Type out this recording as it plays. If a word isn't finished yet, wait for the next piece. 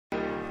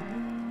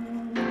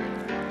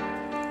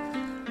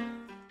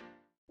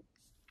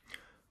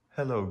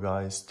Hello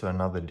guys, to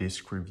another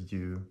disc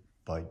review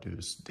by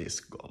DeuZ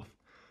Disc Golf.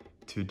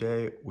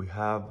 Today we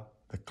have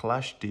the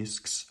Clash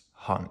Discs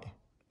Honey,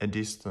 a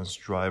distance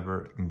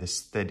driver in the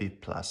steady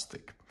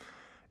plastic.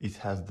 It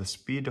has the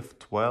speed of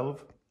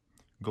 12,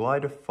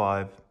 glide of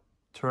 5,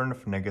 turn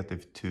of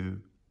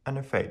 -2 and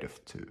a fade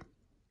of 2.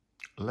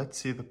 Let's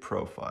see the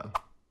profile.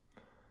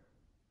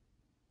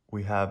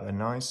 We have a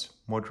nice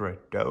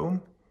moderate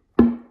dome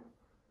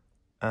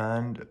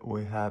and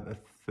we have a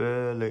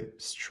fairly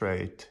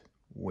straight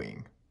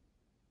wing.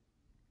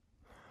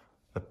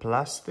 The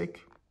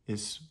plastic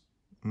is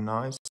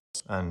nice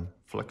and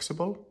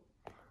flexible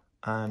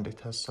and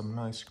it has some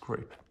nice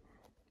grip.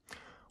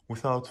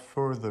 Without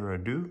further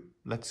ado,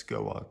 let's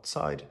go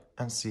outside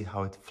and see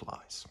how it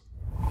flies.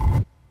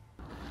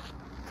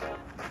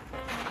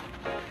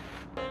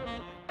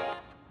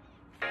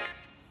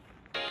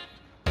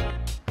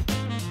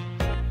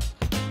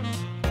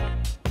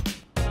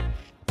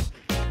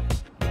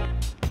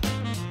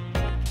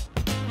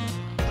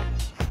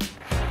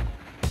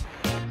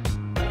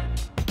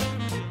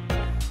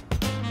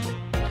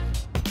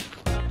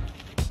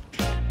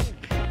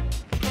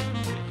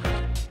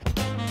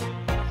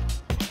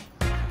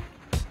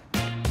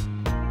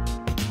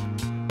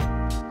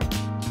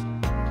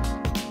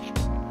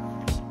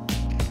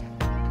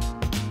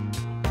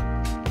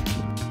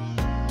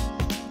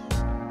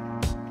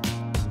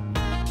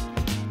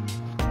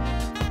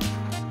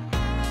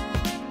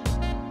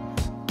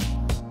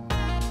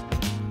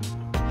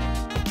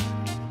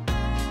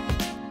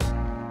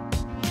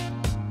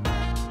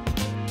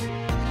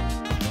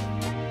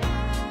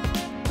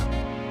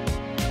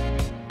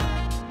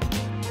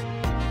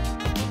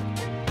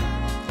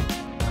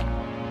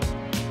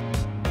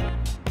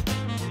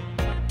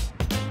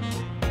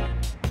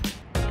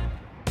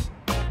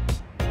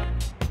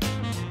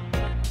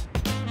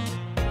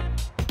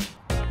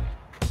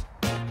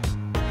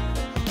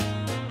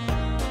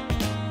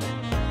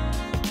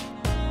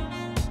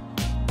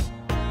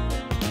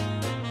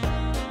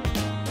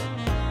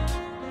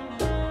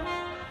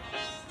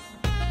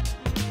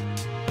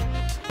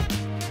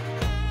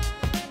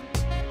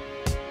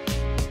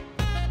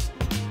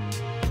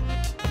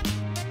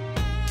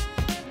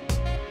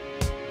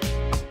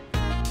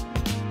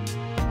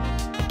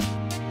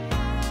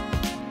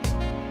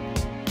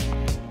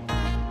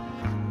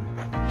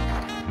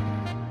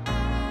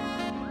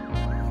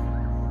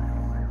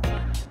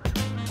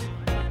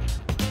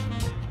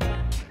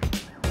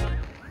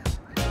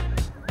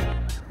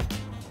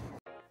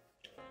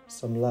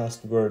 Some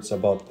last words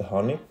about the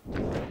Honey.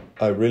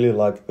 I really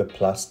like the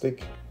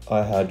plastic.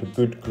 I had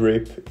good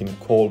grip in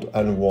cold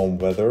and warm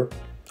weather.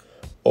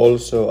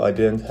 Also, I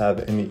didn't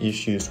have any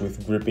issues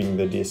with gripping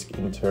the disc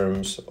in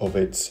terms of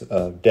its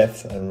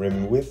depth and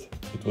rim width.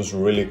 It was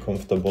really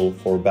comfortable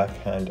for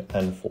backhand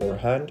and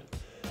forehand.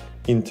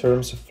 In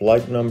terms of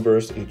flight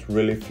numbers, it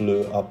really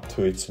flew up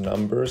to its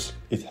numbers.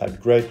 It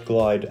had great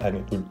glide and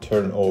it would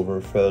turn over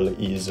fairly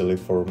easily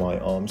for my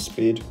arm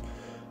speed.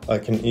 I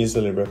can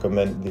easily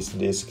recommend this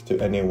disc to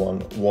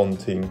anyone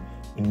wanting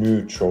a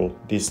neutral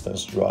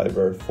distance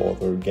driver for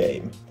their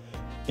game.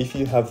 If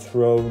you have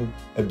thrown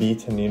a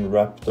beaten-in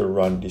Raptor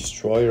Run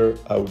Destroyer,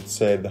 I would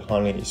say the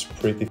Honey is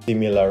pretty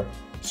similar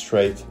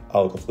straight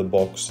out of the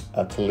box,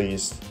 at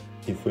least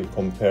if we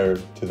compare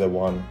to the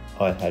one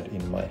I had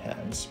in my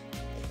hands.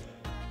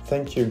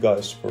 Thank you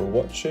guys for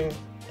watching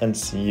and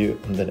see you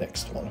in the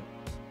next one.